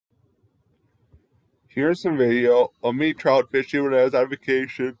Here's some video of me trout fishing when I was on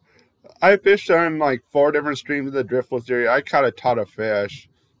vacation. I fished on like 4 different streams in the Driftless area. I caught a ton of fish.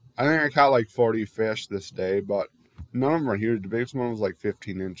 I think I caught like 40 fish this day, but none of them are huge. The biggest one was like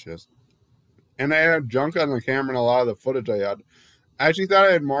 15 inches. And I had junk on the camera and a lot of the footage I had. I actually thought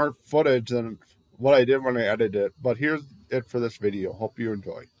I had more footage than what I did when I edited it, but here's it for this video. Hope you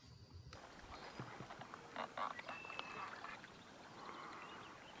enjoy.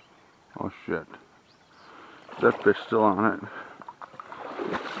 Oh shit. That fish still on it.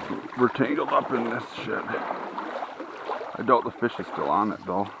 We're tangled up in this shit. I doubt the fish is still on it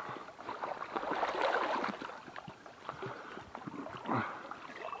though.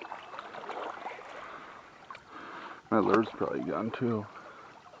 My lure's probably gone too.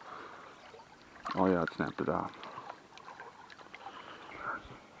 Oh yeah, it snapped it off.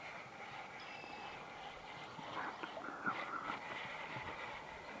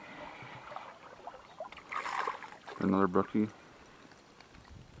 Another brookie.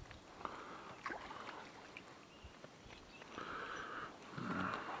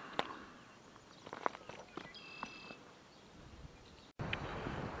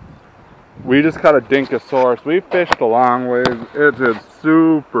 We just caught a dinkosaurus. We fished a long ways. It is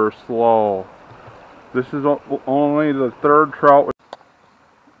super slow. This is only the third trout.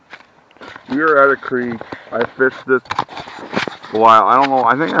 We are at a creek. I fished this a while. I don't know.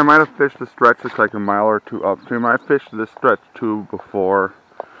 I think I might have fished the stretch that's like a mile or two upstream. I fished this stretch too before.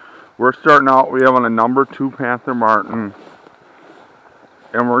 We're starting out. We have on a number 2 Panther Martin.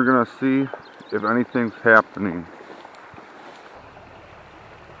 And we're going to see if anything's happening.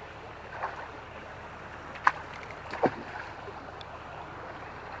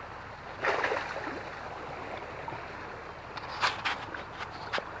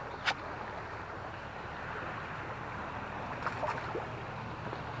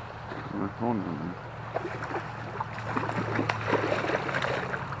 My phone number.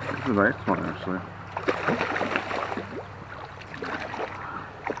 This is a nice one actually.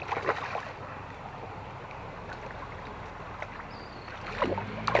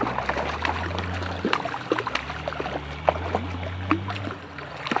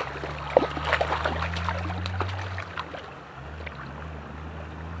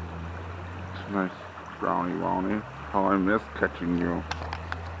 It's a nice brownie wownie. How I miss catching you.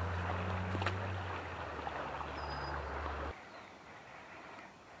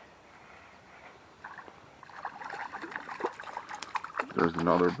 There's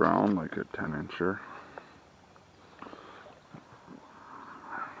another brown, like a 10-incher.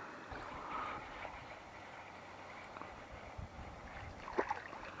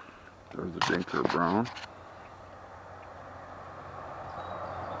 There's a dinker brown.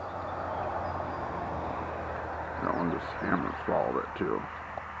 That one just hammer swallowed it too.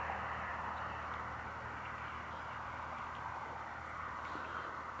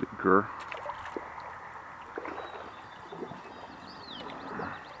 Dinker.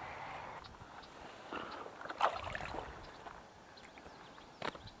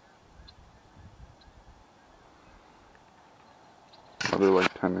 Another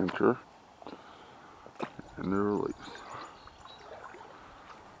like 10-incher, and they're released.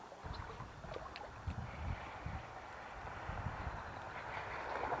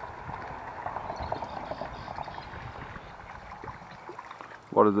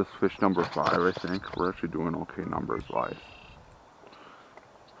 What is this fish, number 5? I think we're actually doing okay numbers wise.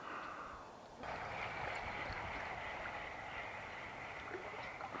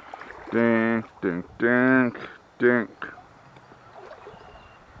 Dink, dink, dink, dink.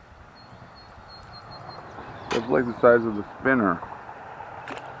 It's like the size of the spinner.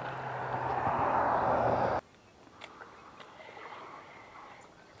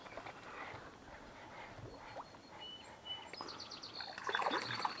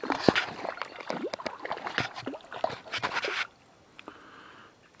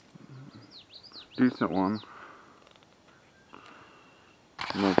 Decent one.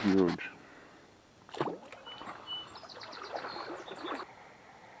 Not huge.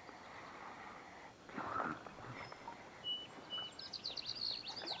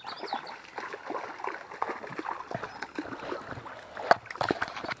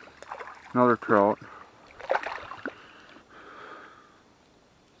 Another trout.